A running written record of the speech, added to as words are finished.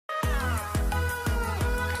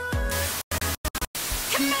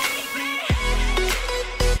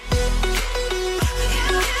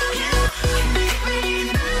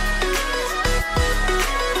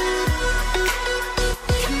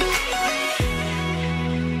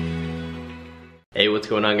Hey, what's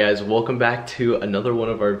going on, guys? Welcome back to another one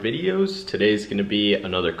of our videos. Today's gonna be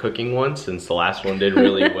another cooking one since the last one did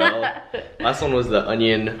really well. Last one was the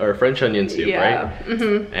onion or French onion soup, right?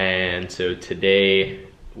 Mm-hmm. And so today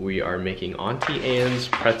we are making Auntie Anne's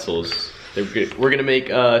pretzels. We're gonna make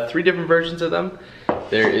 3 different versions of them.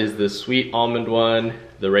 There is the sweet almond one,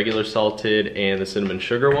 the regular salted, and the cinnamon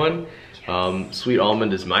sugar one. Sweet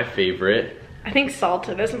almond is my favorite. I think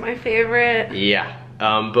salted is my favorite. Yeah.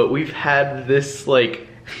 But we've had this like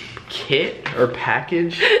kit or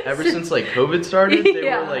package ever since like COVID started. They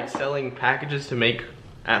were like selling packages to make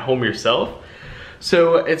at home yourself.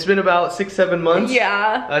 So it's been about 6-7 months.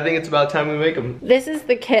 Yeah. I think it's about time we make them. This is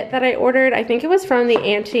the kit that I ordered. I think it was from the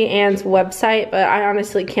Auntie Anne's website, but I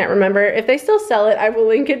honestly can't remember. If they still sell it, I will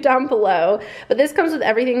link it down below. But this comes with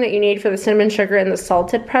everything that you need for the cinnamon sugar and the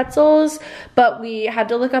salted pretzels. But we had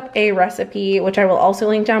to look up a recipe, which I will also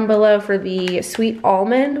link down below, for the sweet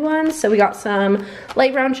almond ones. So we got some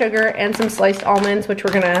light brown sugar and some sliced almonds, which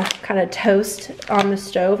we're gonna kind of toast on the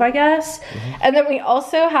stove, I guess. And then we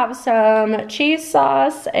also have some cheese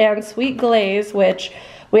sauce and sweet glaze, which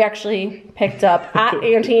we actually picked up at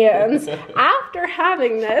Auntie Anne's after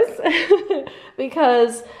having this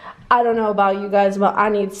because I don't know about you guys, but I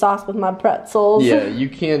need sauce with my pretzels. Yeah, you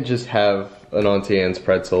can't just have an Auntie Anne's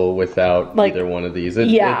pretzel without like, either one of these. It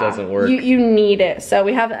doesn't work. You need it. So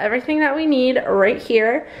we have everything that we need right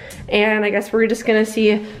here. And I guess we're just gonna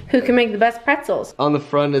see who can make the best pretzels. On the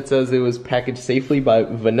front it says it was packaged safely by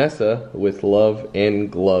Vanessa with love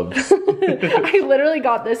and gloves. I literally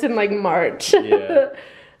got this in like March. Yeah.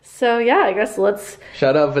 So yeah, I guess let's...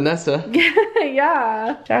 Shout out Vanessa.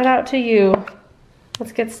 Yeah. Shout out to you.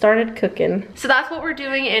 Let's get started cooking. So that's what we're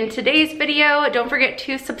doing in today's video. Don't forget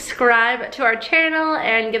to subscribe to our channel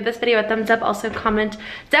and give this video a thumbs up. Also comment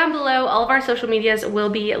down below. All of our social medias will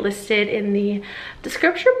be listed in the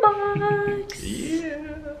description box. Yeah.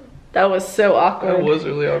 That was so awkward. That was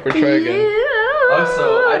really awkward. Try again. Yeah.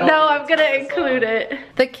 Also, no, I'm gonna include it.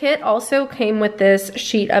 The kit also came with this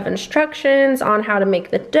sheet of instructions on how to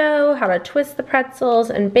make the dough, how to twist the pretzels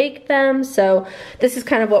and bake them. So this is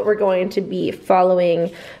kind of what we're going to be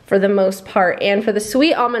following for the most part. And for the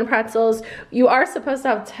sweet almond pretzels, you are supposed to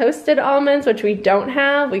have toasted almonds, which we don't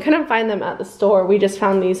have. We couldn't find them at the store. We just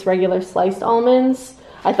found these regular sliced almonds.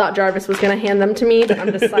 I thought Jarvis was gonna hand them to me, but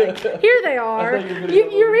I'm just like, here they are.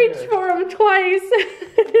 You reached for them twice.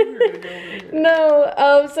 No,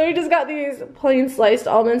 so we just got these plain sliced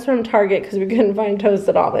almonds from Target because we couldn't find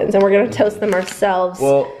toasted almonds, and we're gonna toast them ourselves.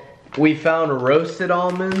 Well, we found roasted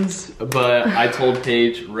almonds, but I told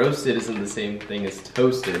Paige roasted isn't the same thing as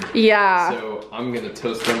toasted. Yeah. So I'm gonna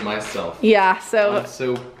toast them myself. Yeah, so. I'm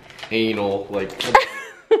so anal, like.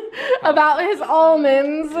 about his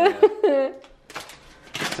almonds. Yeah.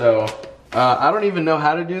 So, I don't even know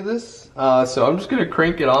how to do this, so I'm just gonna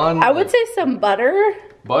crank it on. I would say some butter.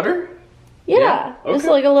 Butter? Yeah, okay. Just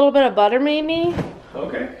like a little bit of butter maybe.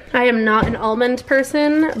 Okay. I am not an almond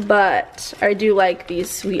person, but I do like these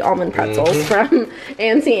sweet almond pretzels from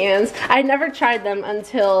Auntie Anne's. I never tried them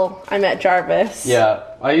until I met Jarvis. Yeah,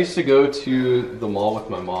 I used to go to the mall with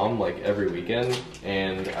my mom like every weekend,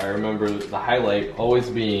 and I remember the highlight always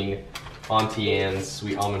being Auntie Anne's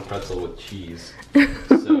sweet almond pretzel with cheese.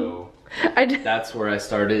 So that's where I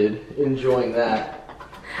started enjoying that.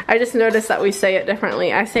 I just noticed that we say it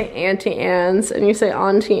differently. I say Auntie Anne's and you say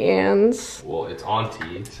Auntie Anne's. Well, it's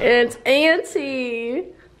Auntie. So. It's Auntie.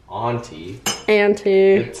 Auntie.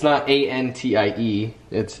 Auntie. It's not A-N-T-I-E.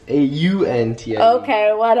 It's A-U-N-T-I-E.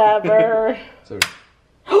 Okay, whatever. So.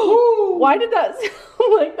 Why did that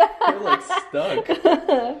sound like that? They're like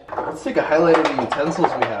stuck. Let's take a highlight of the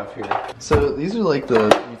utensils we have here. So these are like the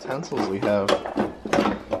utensils we have.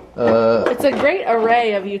 It's a great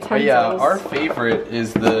array of utensils. Yeah, our favorite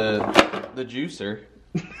is the juicer.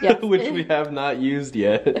 Yes. Which we have not used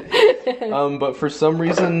yet. But for some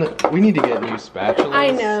reason, we need to get new spatulas.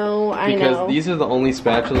 I know. Because these are the only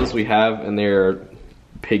spatulas we have, and they're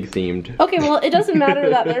pig themed. Okay, well, it doesn't matter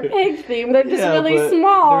that they're pig themed. They're just really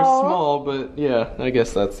small. They're small, but yeah, I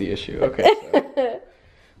guess that's the issue. Okay, so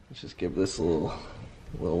let's just give this a little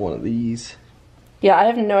one of these. Yeah, I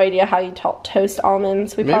have no idea how you toast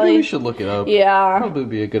almonds. Maybe we should look it up. Yeah. Probably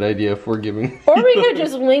be a good idea if we're giving. Or we could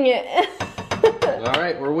just wing it. All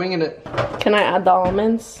right, we're winging it. Can I add the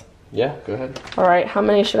almonds? Yeah, go ahead. All right, how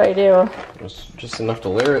many should I do? Just enough to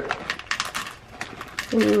layer it.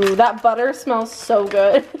 Ooh, that butter smells so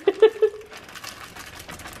good.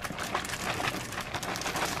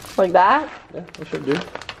 Like that? Yeah, that should do.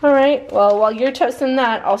 All right, well, while you're toasting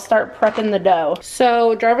that, I'll start prepping the dough.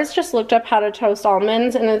 So Jarvis just looked up how to toast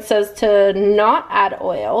almonds, and it says to not add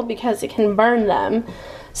oil because it can burn them.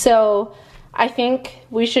 So I think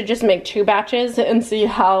we should just make 2 batches and see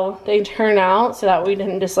how they turn out so that we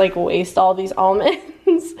didn't just like waste all these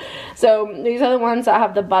almonds. So these are the ones that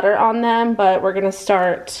have the butter on them, but we're gonna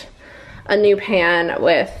start a new pan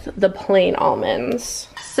with the plain almonds.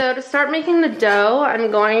 So to start making the dough, I'm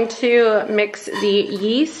going to mix the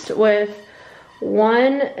yeast with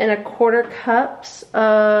 1 1/4 cups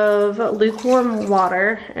of lukewarm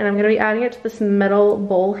water, and I'm gonna be adding it to this metal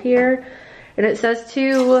bowl here. And it says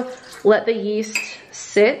to let the yeast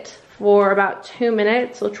sit for about 2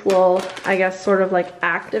 minutes, which will, I guess, sort of like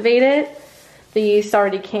activate it. The yeast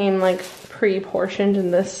already came like pre-portioned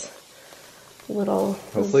in this little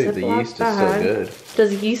hopefully the yeast is still good.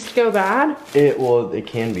 Does yeast go bad? It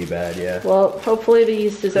can be bad, yeah. Well, hopefully the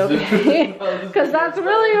yeast is okay because that's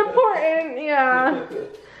really important. Yeah.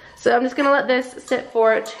 So I'm just gonna let this sit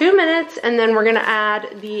for 2 minutes, and then we're gonna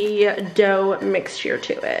add the dough mixture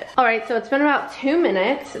to it. All right, so it's been about 2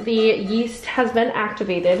 minutes. The yeast has been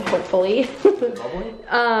activated, hopefully.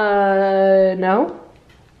 No.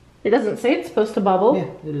 It doesn't say it's supposed to bubble.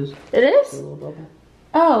 Yeah, it is. It is? It's a little bubble.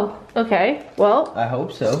 Oh, okay. Well, I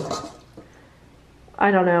hope so.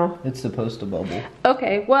 I don't know. It's supposed to bubble.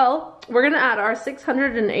 Okay, well, we're gonna add our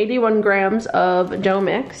 681 grams of dough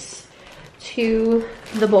mix to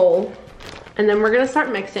the bowl, and then we're gonna start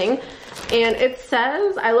mixing. And it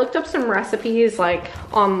says, I looked up some recipes like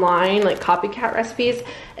online, like copycat recipes,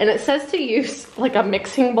 and it says to use like a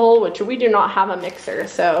mixing bowl, which we do not have a mixer,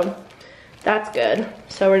 so that's good.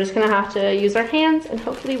 So we're just gonna have to use our hands, and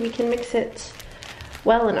hopefully we can mix it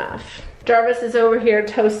well enough. Jarvis is over here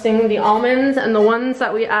toasting the almonds, and the ones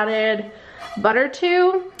that we added butter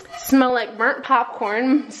to smell like burnt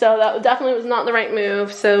popcorn, so that definitely was not the right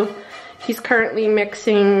move. So he's currently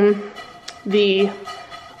mixing the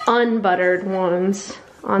unbuttered ones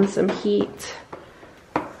on some heat.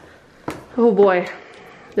 Oh boy,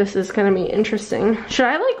 this is gonna be interesting. Should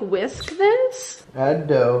I like whisk this? Add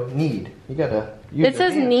dough, knead. You gotta use it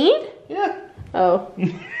says knead? Yeah. Oh.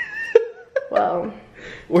 Well.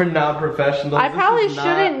 We're not professionals. I probably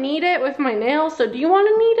shouldn't knead it with my nails, so do you want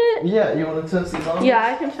to knead it? Yeah, you want to toast these almonds? Yeah,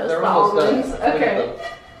 I can toast the almonds. Done. Okay.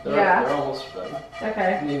 They're almost done.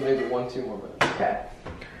 Okay. You need maybe 1-2 more minutes. Okay.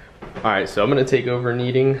 Alright, so I'm going to take over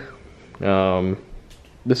kneading.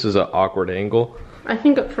 This is an awkward angle. I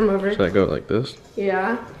think from over. Should I go like this?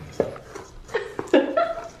 Yeah.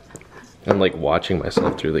 I'm like watching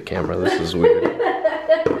myself through the camera. This is weird.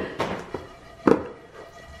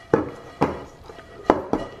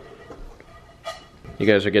 You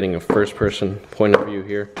guys are getting a first-person point of view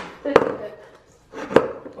here.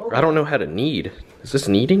 I don't know how to knead. Is this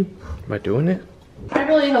kneading? Am I doing it? I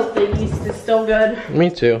really hope the yeast is still good. Me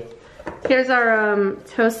too. Here's our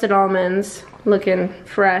toasted almonds, looking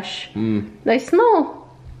fresh. They smell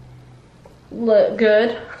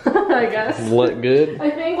good, I guess. Look good? I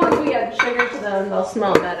think once we add sugar to them, they'll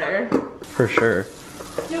smell better. For sure.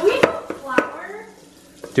 Do we have flour?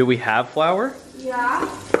 Do we have flour? Yeah.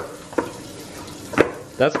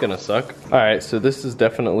 That's gonna suck. All right, so this is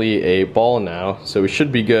definitely a ball now, so we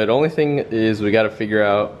should be good. Only thing is we gotta figure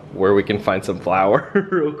out where we can find some flour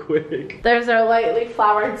real quick. There's our lightly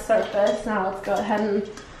floured surface. Now let's go ahead and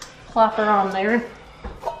plop her on there.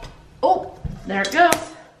 Oh, there it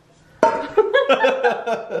goes.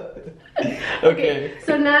 Okay,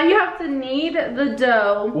 so now you have to knead the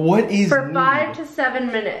dough for 5 to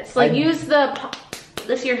 7 minutes. Like use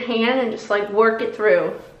your hand and just like work it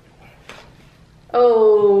through.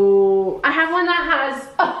 Oh, I have one that has,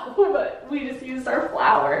 but we just used our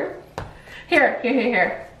flour.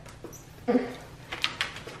 Here.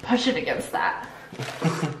 Push it against that.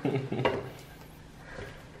 Is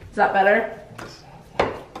that better?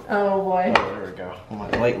 Oh boy. Oh, there we go. On my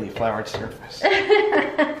lightly floured surface.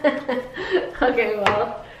 Okay,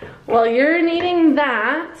 well, while you're kneading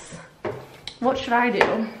that, what should I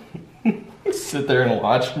do? Sit there and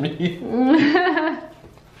watch me.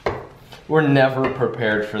 We're never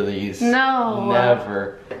prepared for these. No.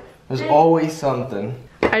 Never. There's always something.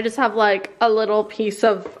 I just have like a little piece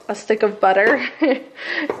of a stick of butter and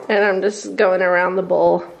I'm just going around the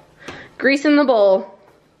bowl. Greasing the bowl.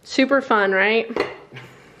 Super fun, right?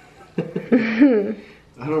 I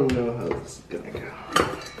don't know how this is gonna go.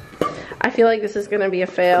 I feel like this is gonna be a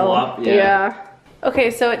fail. Flop, yeah.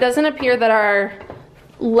 Okay, so it doesn't appear that our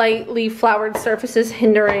lightly floured surface is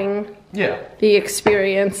hindering the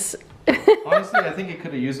experience. Honestly, I think it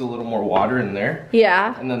could have used a little more water in there.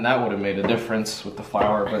 Yeah. And then that would have made a difference with the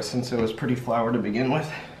flour, but since it was pretty flour to begin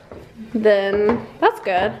with. then that's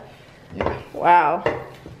good. Yeah. Wow.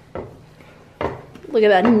 Look at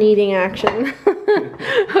that kneading action.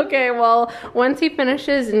 Okay, well, once he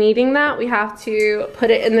finishes kneading that, we have to put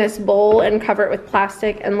it in this bowl and cover it with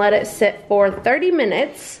plastic and let it sit for 30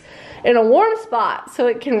 minutes in a warm spot so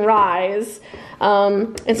it can rise.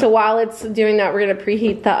 And so while it's doing that, we're gonna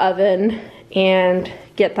preheat the oven and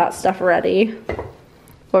get that stuff ready.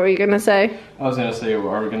 What were you gonna say? I was gonna say,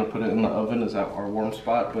 are we gonna put it in the oven? Is that our warm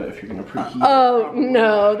spot? But if you're gonna preheat it,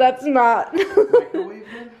 no, that's not. Microwave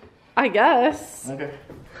then? I guess. Okay.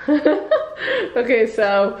 Okay,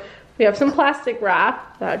 so we have some plastic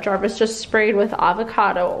wrap that Jarvis just sprayed with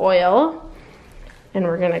avocado oil. And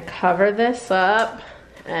we're gonna cover this up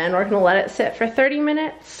and we're gonna let it sit for 30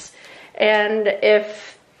 minutes. And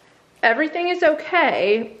if everything is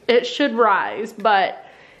okay, it should rise. But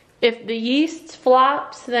if the yeast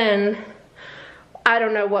flops, then I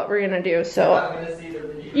don't know what we're gonna do. So I'm not gonna see the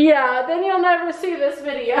video. Yeah, then you'll never see this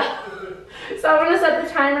video. So I'm gonna set the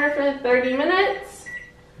timer for 30 minutes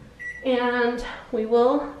and we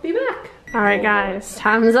will be back. All right guys,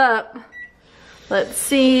 time's up. Let's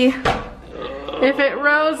see if it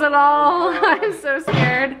rose at all. I'm so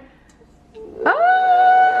scared.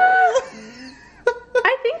 Oh,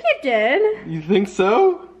 I think it did. You think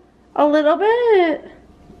so? A little bit.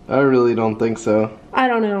 I really don't think so. I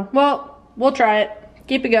don't know. Well, we'll try it.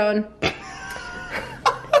 Keep it going.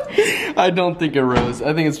 I don't think it rose.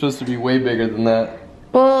 I think it's supposed to be way bigger than that.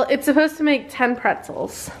 Well, it's supposed to make 10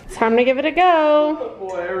 pretzels. It's time to give it a go. Oh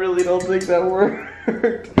boy, I really don't think that worked.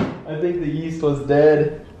 I think the yeast was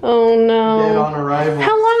dead. Oh no. Dead on arrival.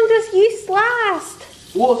 How long does yeast last?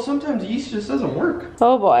 Well, sometimes yeast just doesn't work.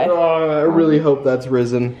 Oh boy. Oh, I really hope that's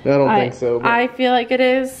risen. I don't think so. But I feel like it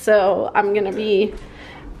is, so I'm gonna be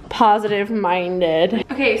positive minded.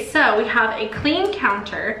 Okay, so we have a clean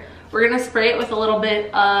counter. We're gonna spray it with a little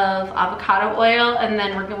bit of avocado oil and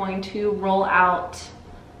then we're going to roll out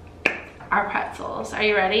our pretzels. Are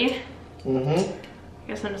you ready? Mm-hmm. I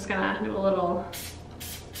guess I'm just gonna do a little.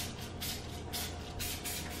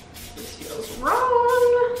 This feels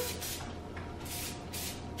wrong.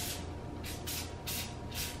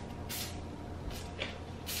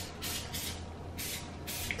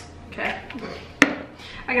 Okay.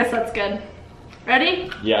 I guess that's good. Ready?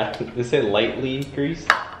 Yeah. They say lightly greased.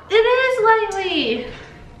 It is lightly.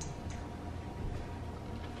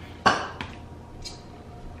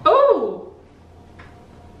 Oh!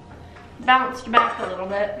 Bounced back a little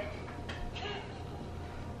bit.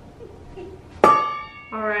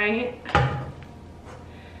 All right.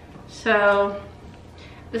 So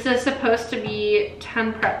this is supposed to be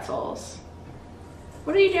 10 pretzels.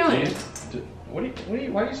 What are you doing?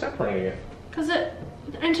 Why are you separating it? Because it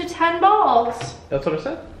into 10 balls. That's what I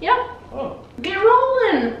said? Yeah. Oh. Get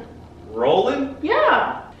rolling. Rolling?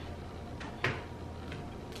 Yeah.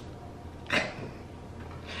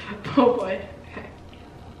 Oh boy. Okay.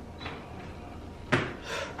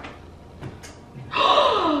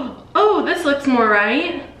 Oh, this looks more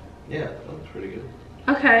right. Yeah, that looks pretty good.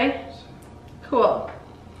 Okay. Cool.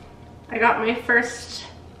 I got my first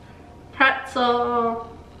pretzel.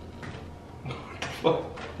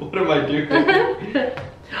 What am I doing?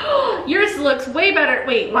 Yours looks way better.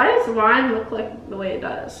 Wait, why does mine look like the way it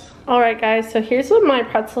does? All right, guys, so here's what my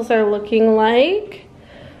pretzels are looking like.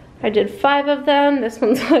 I did 5 of them. This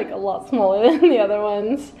one's like a lot smaller than the other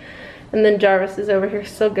ones. And then Jarvis is over here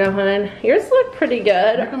still going. Yours look pretty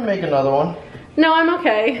good. You can make another one. No, I'm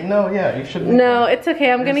okay. No, yeah, you shouldn't. No, it's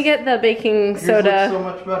okay. I'm gonna get the baking soda. Yours looks so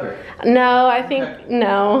much better. No, I think, okay.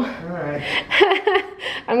 No. Alright.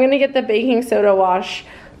 I'm gonna get the baking soda wash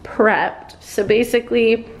prepped. So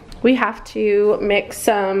basically, we have to mix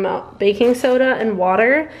some baking soda and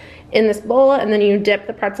water in this bowl, and then you dip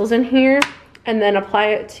the pretzels in here, and then apply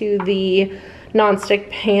it to the nonstick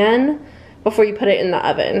pan before you put it in the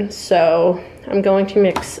oven. So I'm going to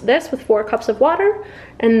mix this with 4 cups of water,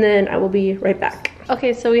 and then I will be right back.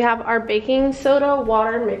 Okay, so we have our baking soda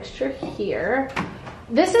water mixture here.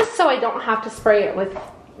 This is so I don't have to spray it with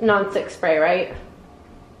nonstick spray, right?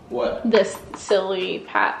 What? This silly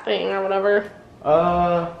pat thing or whatever.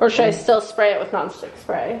 Or should I still spray it with nonstick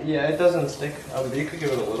spray? Yeah, it doesn't stick. You could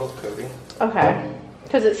give it a little coating. Okay.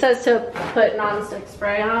 Because it says to put nonstick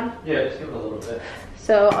spray on. Yeah, just give it a little bit.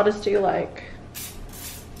 So I'll just do like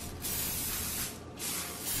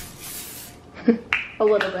a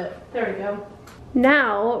little bit. There we go.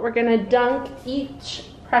 Now we're gonna dunk each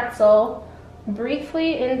pretzel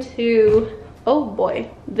briefly into, oh boy,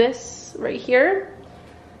 this right here.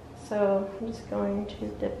 So I'm just going to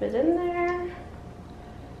dip it in there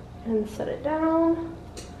and set it down.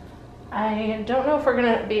 I don't know if we're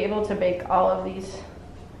gonna be able to bake all of these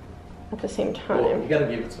at the same time. Well, you gotta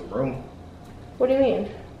give it some room. What do you mean?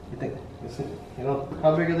 You think, you know,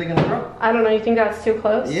 how big are they gonna grow? I don't know, you think that's too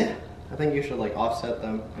close? Yeah. I think you should like offset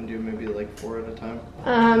them and do maybe like 4 at a time.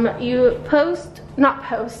 You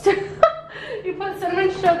you put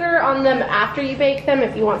cinnamon sugar on them after you bake them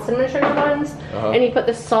if you want cinnamon sugar ones. And you put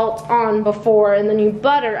the salt on before, and then you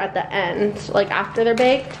butter at the end, like after they're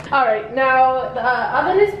baked. All right, now the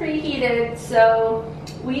oven is preheated, so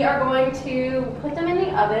we are going to put them in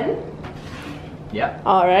the oven. Yeah.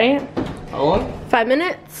 All right. How long? 5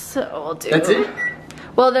 minutes, so we'll do. That's it?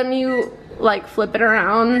 Well, then you like flip it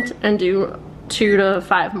around and do 2 to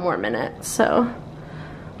 5 more minutes. So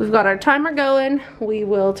we've got our timer going. We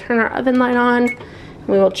will turn our oven light on.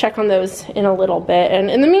 We will check on those in a little bit. And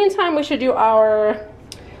in the meantime, we should do our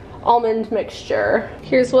almond mixture.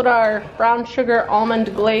 Here's what our brown sugar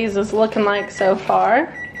almond glaze is looking like so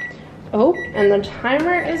far. Oh, and the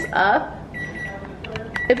timer is up.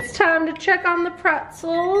 It's time to check on the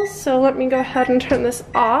pretzels. So let me go ahead and turn this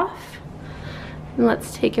off. And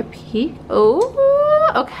let's take a peek.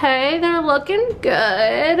 Oh, okay, they're looking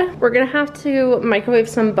good. We're gonna have to microwave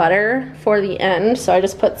some butter for the end. So I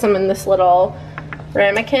just put some in this little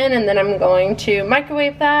ramekin, and then I'm going to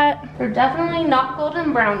microwave that. They're definitely not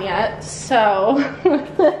golden brown yet, so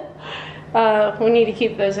we need to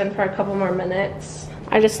keep those in for a couple more minutes.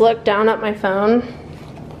 I just looked down at my phone,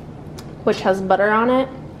 which has butter on it,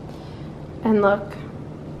 and look,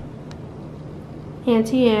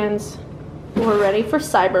 Auntie Anne's. We're ready for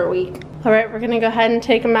Cyber Week. All right, we're gonna go ahead and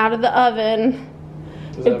take them out of the oven.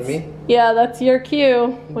 Is that me? Yeah, that's your cue.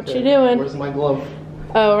 What you doing? Where's my glove?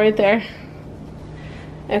 Oh, right there.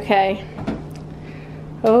 Okay.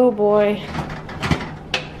 Oh boy.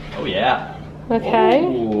 Oh yeah. Okay.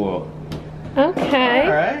 Ooh. Okay.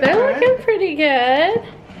 All right, They're all looking pretty good.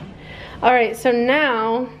 All right, so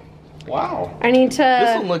now Wow. I need to.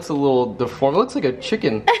 This one looks a little deformed. It looks like a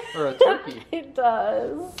chicken or a turkey. It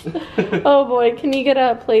does. Oh boy, can you get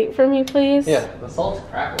a plate for me, please? Yeah, the salt's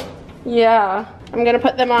crackling. Yeah. I'm gonna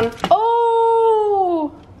put them on.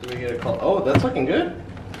 Oh! Do we get a call? Oh, that's looking good.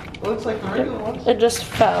 It looks like the regular ones. It just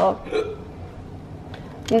fell.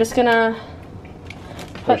 I'm just gonna.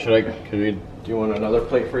 Or do you want another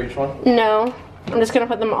plate for each one? No. I'm just gonna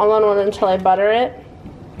put them all on one until I butter it.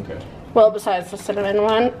 Okay. Well, besides the cinnamon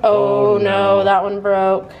one. Oh no, that one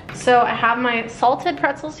broke. So I have my salted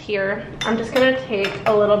pretzels here. I'm just gonna take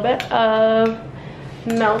a little bit of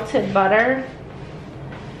melted butter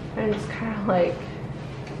and just kind of like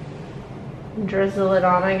drizzle it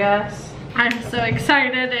on, I guess. I'm so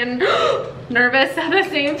excited and nervous at the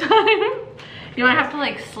same time. You might have to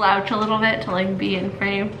like slouch a little bit to like be in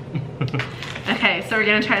frame. Okay, so we're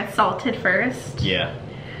gonna try salted first. Yeah.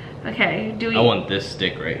 Okay, do we? I want this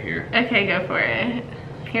stick right here. Okay, go for it.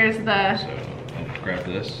 Here's the. So I'll grab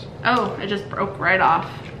this. Oh, it just broke right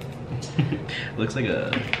off. Looks like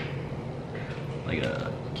a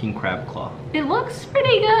king crab claw. It looks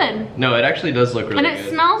pretty good. No, it actually does look really good. And it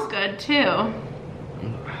smells good too.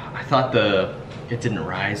 I thought it didn't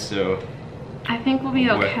rise, so. I think we'll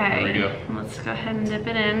be okay. There we go. Let's go ahead and dip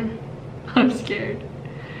it in. I'm scared.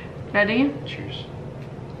 Ready? Cheers.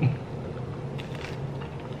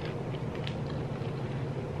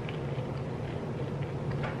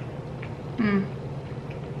 Mm.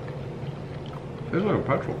 Tastes like a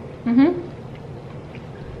pretzel. Mm-hmm.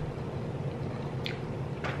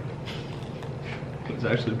 It's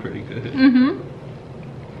actually pretty good. Mm-hmm.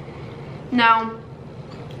 Now,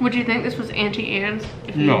 would you think this was Auntie Anne's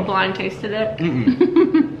if you blind tasted it?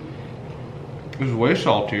 Mm-mm. It's way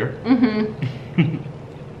saltier. Mm-hmm.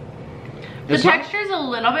 The texture's a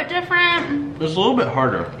little bit different. It's a little bit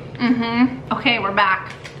harder. Mm-hmm. Okay, we're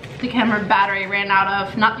back. The camera battery ran out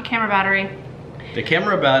of, not the camera battery. The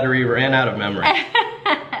camera battery ran out of memory.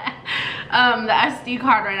 The SD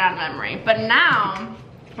card ran out of memory. But now,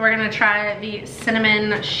 we're gonna try the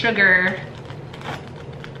cinnamon sugar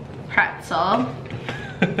pretzel,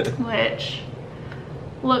 which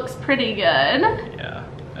looks pretty good. Yeah.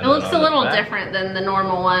 It looks a little different than the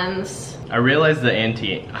normal ones. I realized the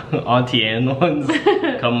Auntie Anne ones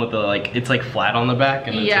come with it's like flat on the back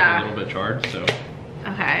and it's like a little bit charred, so.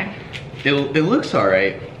 Okay. It looks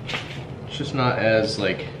alright. It's just not as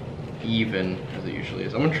like even as it usually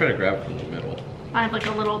is. I'm gonna try to grab from the middle. I have like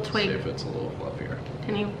a little twig. See if it's a little fluffier.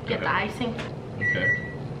 Can you get the icing? Okay.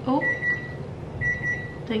 Oh.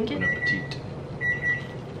 Didn't get Bon appetit.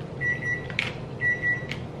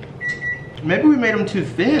 Maybe we made them too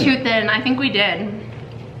thin. Too thin. I think we did.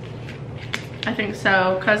 I think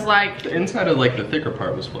so, cause like the inside of like the thicker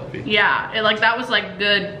part was fluffy. Yeah, that was like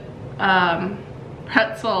good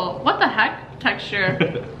pretzel. What the heck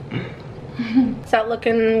texture? Is that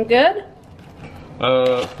looking good?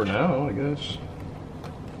 For now, I guess.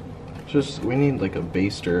 Just, we need like a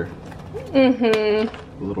baster. A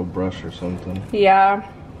little brush or something. Yeah.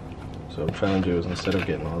 So what I'm trying to do is, instead of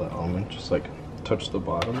getting all that almond, just like touch the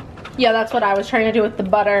bottom. Yeah, that's what I was trying to do with the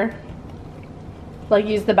butter. Like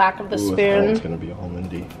use the back of the spoon. It's gonna be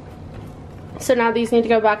almondy. So now these need to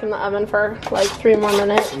go back in the oven for like 3 more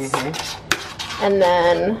minutes. And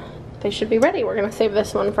then they should be ready. We're gonna save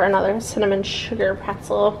this one for another cinnamon sugar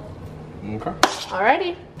pretzel. Okay.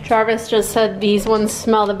 Alrighty. Jarvis just said these ones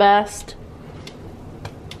smell the best.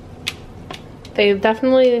 They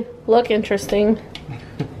definitely look interesting.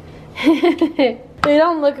 They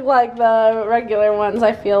don't look like the regular ones,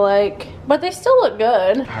 I feel like. But they still look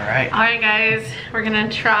good. Alright. Alright guys, we're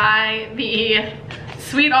gonna try the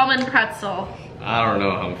sweet almond pretzel. I don't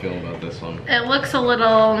know how I'm feeling about this one. It looks a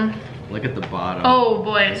little... Look at the bottom. Oh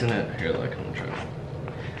boy. Isn't it? Here, look, I'm gonna try.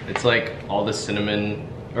 It's like all the cinnamon,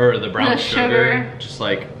 or the brown sugar, just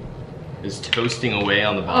like is toasting away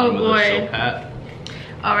on the bottom of the soap hat.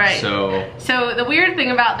 Alright. So the weird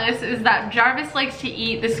thing about this is that Jarvis likes to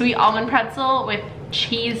eat the sweet almond pretzel with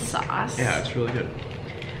cheese sauce. yeah, it's really good.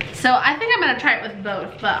 So I think I'm gonna try it with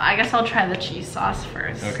both, but I guess I'll try the cheese sauce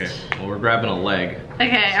first. Okay, well we're grabbing a leg.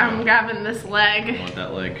 Okay, so I'm grabbing this leg. I want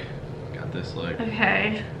that leg. Got this leg.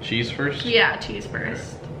 Okay. Cheese first? Yeah, cheese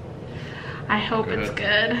first. Okay. I hope it's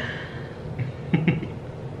good.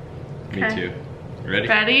 Me too. Ready?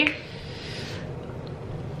 Ready?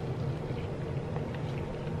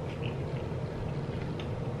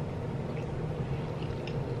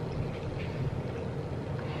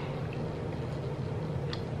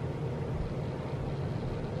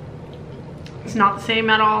 It's not the same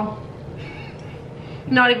at all.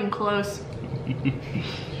 Not even close.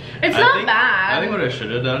 It's not bad. I think what I should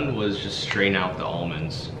have done was just strain out the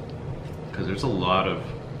almonds. Because there's a lot of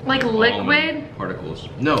like liquid particles.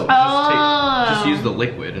 No, just use the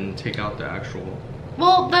liquid and take out the actual.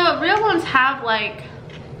 Well, the real ones have like,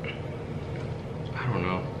 I don't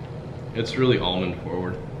know. It's really almond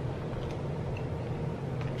forward.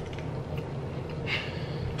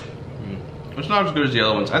 It's not as good as the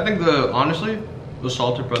other ones. I think honestly, the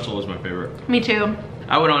salted pretzel is my favorite. Me too.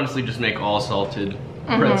 I would honestly just make all salted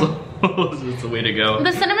pretzels. It's the way to go.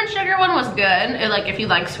 The cinnamon sugar one was good, like if you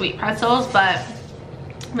like sweet pretzels, but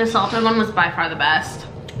the salted one was by far the best.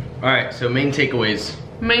 All right, so main takeaways.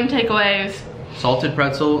 Main takeaways. Salted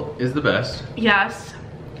pretzel is the best. Yes.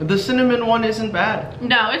 The cinnamon one isn't bad.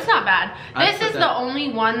 No, it's not bad. This is the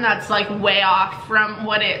only one that's like way off from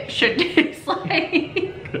what it should taste like.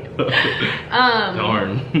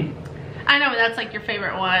 Darn. I know, that's like your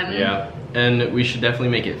favorite one. Yeah, and we should definitely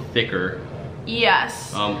make it thicker.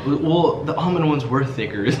 Yes. Well, the almond ones were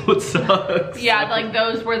thicker is what sucks. Yeah, like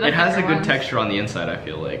those were the It has a good ones. texture on the inside, I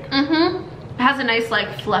feel like. It has a nice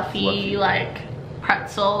like fluffy like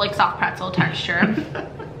pretzel, like soft pretzel texture.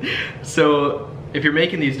 So if you're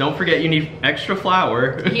making these, don't forget you need extra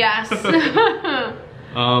flour. Yes.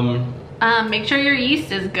 Make sure your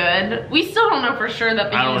yeast is good. We still don't know for sure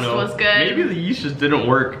that the yeast was good. Maybe the yeast just didn't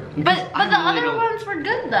work. But the other ones were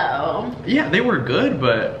good though. Yeah, they were good,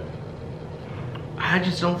 but I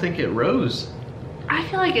just don't think it rose. I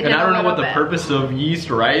feel like it did. And I don't know what the purpose of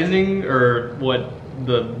yeast rising or what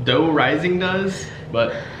the dough rising does,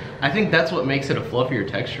 but I think that's what makes it a fluffier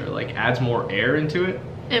texture. Like adds more air into it.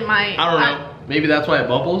 It might. I don't know. Maybe that's why it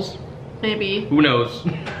bubbles. Maybe. Who knows?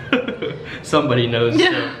 Somebody knows. So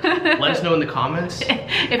let us know in the comments.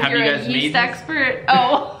 If you're a yeast expert.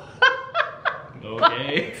 Oh.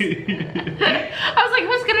 Okay. I was like,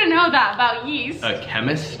 who's gonna know that about yeast? A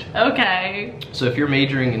chemist. Okay. So if you're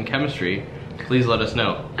majoring in chemistry, please let us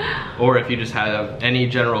know. Or if you just have any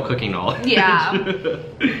general cooking knowledge. Yeah.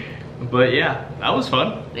 But yeah, that was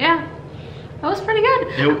fun. Yeah. That was pretty good.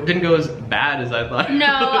 It didn't go as bad as I thought. No,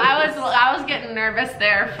 I was getting nervous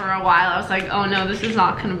there for a while. I was like, oh no, this is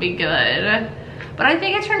not gonna be good. But I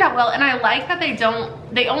think it turned out well, and I like that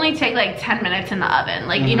they only take like 10 minutes in the oven.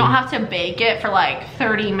 Like you don't have to bake it for like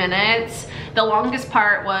 30 minutes. The longest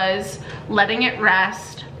part was letting it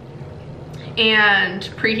rest and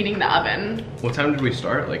preheating the oven. What time did we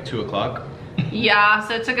start? Like 2 o'clock? Yeah,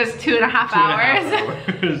 so it took us 2.5 hours.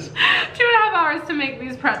 2.5 2.5 hours to make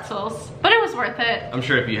these pretzels, but it was worth it. I'm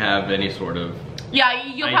sure if you have any sort of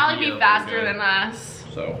you'll probably be faster than us.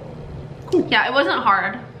 So, cool. Yeah, it wasn't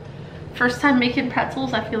hard. First time making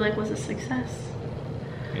pretzels, I feel like was a success.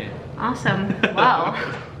 Yeah. Awesome. Wow.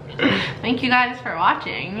 Thank you guys for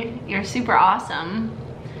watching. You're super awesome.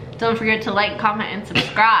 Don't forget to like, comment, and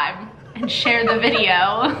subscribe, and share the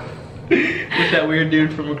video. With that weird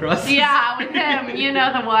dude from across the Yeah, with him. You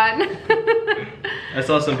know the one. I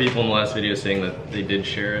saw some people in the last video saying that they did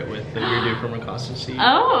share it with the weird dude from Acosta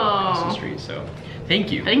Street, so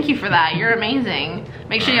thank you. Thank you for that. You're amazing.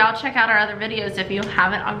 Make sure y'all check out our other videos if you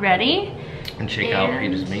haven't already. And check out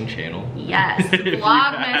Paige's main channel. Yes,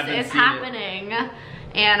 Vlogmas is happening.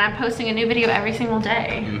 And I'm posting a new video every single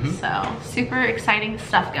day. So, super exciting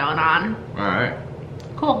stuff going on. All right.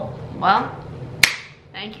 Cool. Well,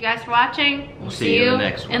 thank you guys for watching. We'll see you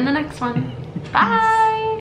in the next one. Bye.